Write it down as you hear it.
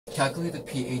Calculate the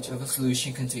pH of a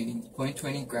solution containing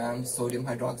 0.20 grams sodium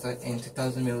hydroxide and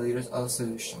 2,000 milliliters of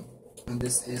solution. And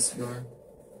this is your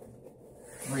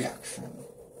reaction.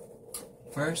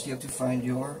 First, you have to find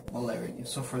your molarity.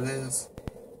 So for this,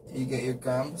 you get your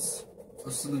grams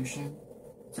of solution.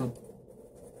 So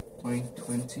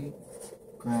 0.20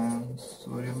 grams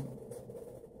sodium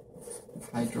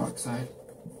hydroxide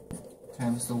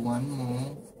times the 1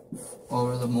 mole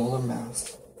over the molar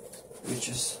mass, which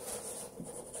is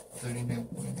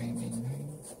 39.989.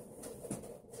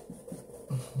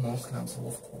 Moles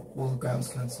cancel, both grams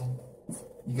cancel.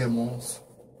 You get moles,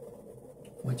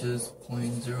 which is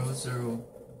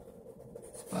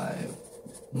 0.005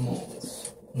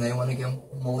 moles. Now you want to get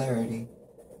molarity.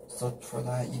 So for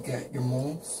that, you get your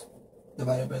moles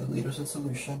divided by the liters of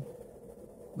solution,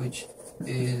 which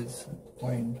is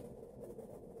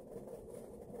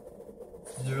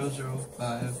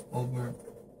 0.005 over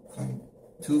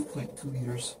 2.2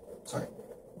 liters. Sorry,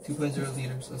 2.0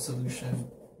 liters of solution.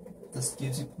 This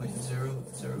gives you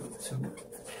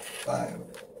 0.0025.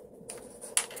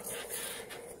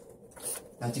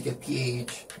 Now to get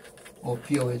pH, or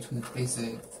pOH with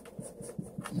basic,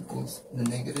 equals the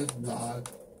negative log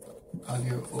of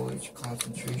your OH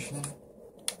concentration,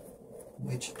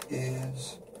 which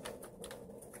is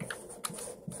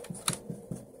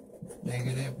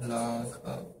negative log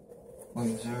of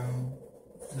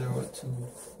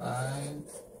 0.0025,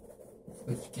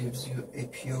 which gives you a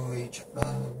pOH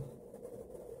of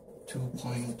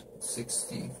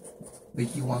 2.60.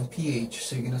 But you want pH,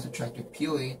 so you're going to subtract your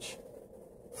pOH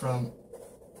from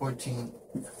 14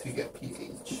 to get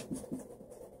pH.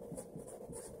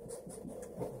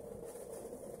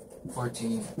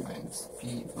 14 minus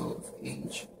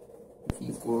pOH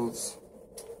equals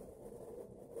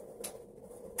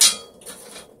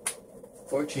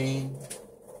 14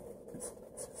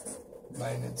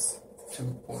 minus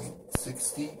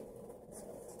 2.60,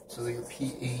 so your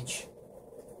pH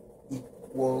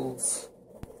equals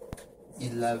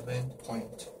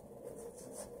 11.2.